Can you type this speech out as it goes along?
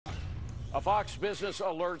A Fox Business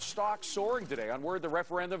Alert stock soaring today on word the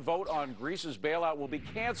referendum vote on Greece's bailout will be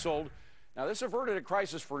canceled. Now, this averted a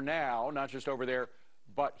crisis for now, not just over there,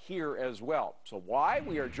 but here as well. So why?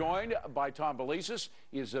 We are joined by Tom Belesis.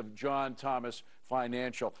 He is of John Thomas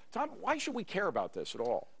Financial. Tom, why should we care about this at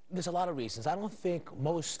all? There's a lot of reasons. I don't think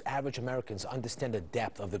most average Americans understand the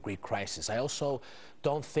depth of the Greek crisis. I also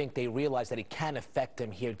don't think they realize that it can affect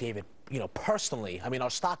them here, David, personally. I mean, our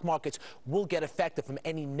stock markets will get affected from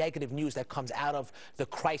any negative news that comes out of the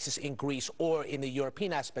crisis in Greece or in the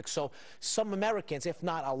European aspect. So some Americans, if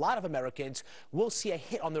not a lot of Americans, will see a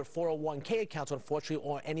hit on their 401k accounts, unfortunately,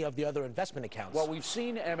 or any of the other investment accounts. Well, we've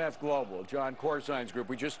seen MF Global, John Corsine's group.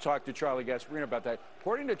 We just talked to Charlie Gasparino about that.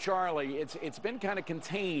 According to Charlie, it's been kind of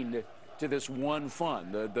contained to this one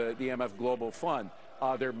fund, the MF Global Fund.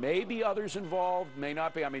 There may be others involved, may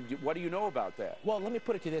not be. I mean, what do you know about that? Well, let me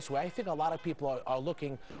put it to you this way. I think a lot of people are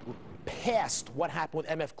looking past what happened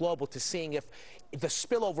with MF Global to seeing if the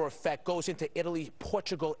spillover effect goes into Italy,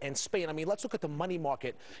 Portugal, and Spain. I mean, let's look at the money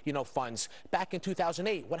market, funds. Back in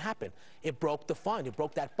 2008, what happened? It broke the fund. It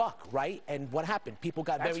broke that buck, right? And what happened? People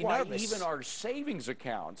got very nervous. That's why even our savings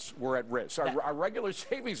accounts were at risk. Our regular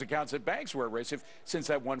savings accounts at banks were at risk since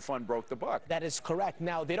that one fund broke the buck. That is correct.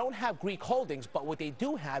 Now, they don't have Greek holdings, but what they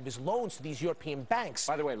do have is loans to these European banks.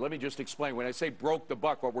 By the way, let me just explain. When I say broke the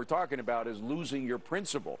buck, what we're talking about is losing your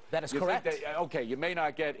principal. That is correct. Okay, you may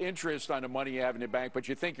not get interest on the money you have in the bank, but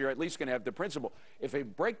you think you're at least going to have the principal. If they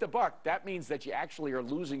break the buck, that means that you actually are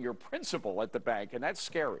losing your principal at the bank, and that's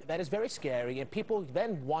scary. That is very scary, and people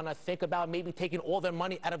then want to think about maybe taking all their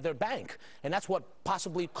money out of their bank, and that's what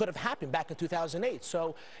possibly could have happened back in 2008.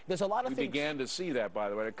 So there's a lot of things. You began to see that, by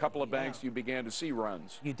the way. A couple of banks, you began to see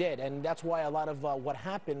runs. You did, and that's why a lot of what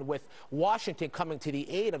happened with Washington coming to the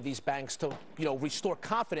aid of these banks to, restore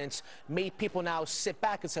confidence made people now sit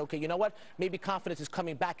back and say, okay, you know what? Maybe confidence is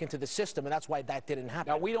coming back into the system, and that's why that didn't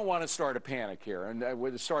happen. Now, we don't want to start a panic here and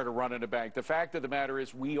start a run in a bank. The fact of the matter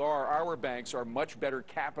is our banks are much better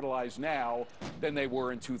capitalized now than they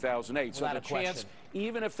were in 2008. So the chance,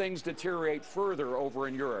 even if things deteriorate further over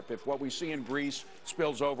in Europe, if what we see in Greece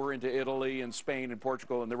spills over into Italy and Spain and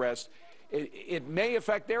Portugal and the rest, it may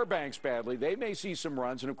affect their banks badly. They may see some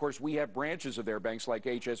runs, and of course we have branches of their banks like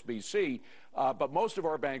HSBC, but most of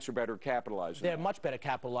our banks are better capitalized. They're much better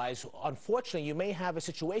capitalized. Unfortunately, you may have a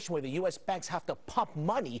situation where the U.S. banks have to pump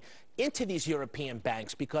money into these European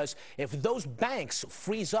banks, because if those banks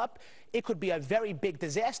freeze up, it could be a very big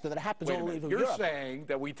disaster that happens all over Europe. You're saying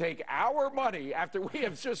that we take our money after we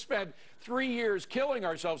have just spent 3 years killing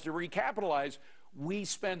ourselves to recapitalize, we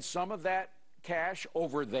spend some of that cash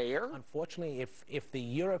over there? Unfortunately, if the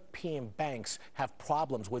European banks have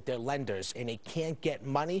problems with their lenders and they can't get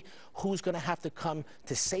money, who's going to have to come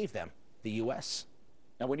to save them? The U.S.?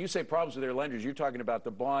 Now, when you say problems with their lenders, you're talking about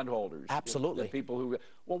the bondholders. Absolutely. The people who,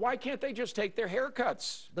 well, why can't they just take their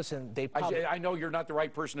haircuts? Listen, they probably... I know you're not the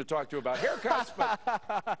right person to talk to about haircuts,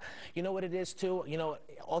 but... You know what it is, too?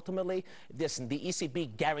 Ultimately, listen, the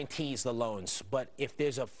ECB guarantees the loans, but if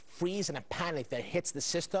there's a freeze and a panic that hits the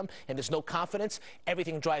system and there's no confidence,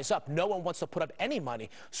 everything dries up. No one wants to put up any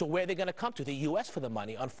money. So where are they going to come to? The U.S. for the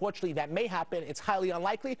money. Unfortunately, that may happen. It's highly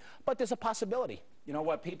unlikely, but there's a possibility. You know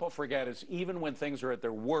what people forget is even when things are at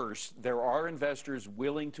their worst, there are investors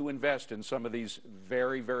willing to invest in some of these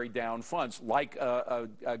very, very down funds, like a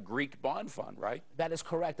Greek bond fund, right? That is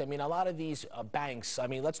correct. I mean, a lot of these banks, I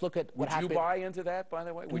mean, let's look at what happened. Would you buy into that, by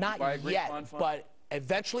the way? Would Not you buy a Greek yet, bond fund? but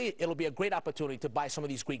eventually it'll be a great opportunity to buy some of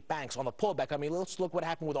these Greek banks on the pullback. I mean, let's look what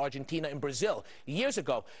happened with Argentina and Brazil. Years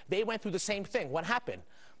ago, they went through the same thing. What happened?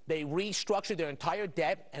 They restructured their entire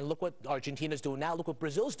debt, and look what Argentina's doing now. Look what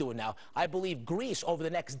Brazil's doing now. I believe Greece, over the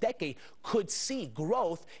next decade, could see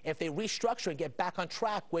growth if they restructure and get back on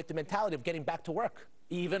track with the mentality of getting back to work.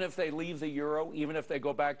 Even if they leave the euro, even if they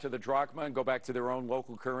go back to the drachma and go back to their own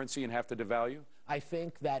local currency and have to devalue? I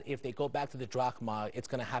think that if they go back to the drachma, it's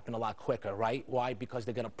going to happen a lot quicker, right? Why? Because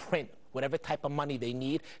they're going to print whatever type of money they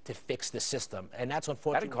need to fix the system. And that's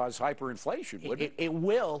unfortunate. That'd cause hyperinflation, wouldn't it? It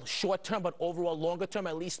will, short term, but overall, longer term,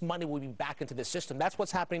 at least money will be back into the system. That's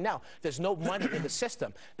what's happening now. There's no money in the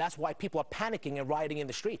system. That's why people are panicking and rioting in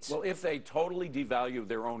the streets. Well, if they totally devalue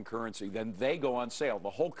their own currency, then they go on sale. The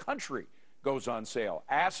whole country goes on sale.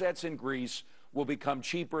 Assets in Greece will become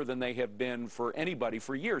cheaper than they have been for anybody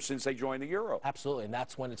for years since they joined the euro. Absolutely, and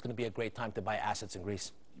that's when it's going to be a great time to buy assets in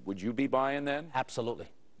Greece. Would you be buying then? Absolutely.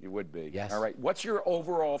 You would be? Yes. All right. What's your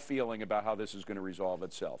overall feeling about how this is going to resolve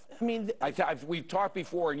itself? I mean... we've talked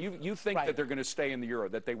before, and you think right. that they're going to stay in the euro,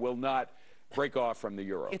 that they will not break off from the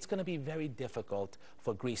euro. It's going to be very difficult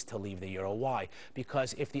for Greece to leave the euro. Why?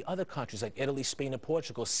 Because if the other countries like Italy, Spain, and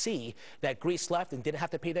Portugal see that Greece left and didn't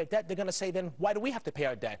have to pay their debt, they're going to say, then why do we have to pay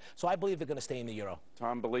our debt? So I believe they're going to stay in the euro.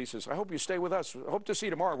 Tom Belesis, I hope you stay with us. I hope to see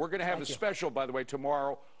you tomorrow. We're going to have a special, by the way,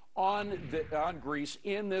 tomorrow on Greece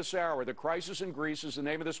in this hour. The Crisis in Greece is the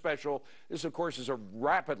name of the special. This, of course, is a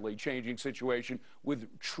rapidly changing situation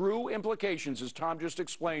with true implications, as Tom just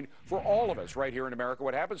explained, for all of us right here in America.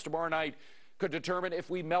 What happens tomorrow night could determine if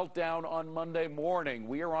we melt down on Monday morning.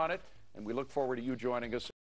 We are on it, and we look forward to you joining us.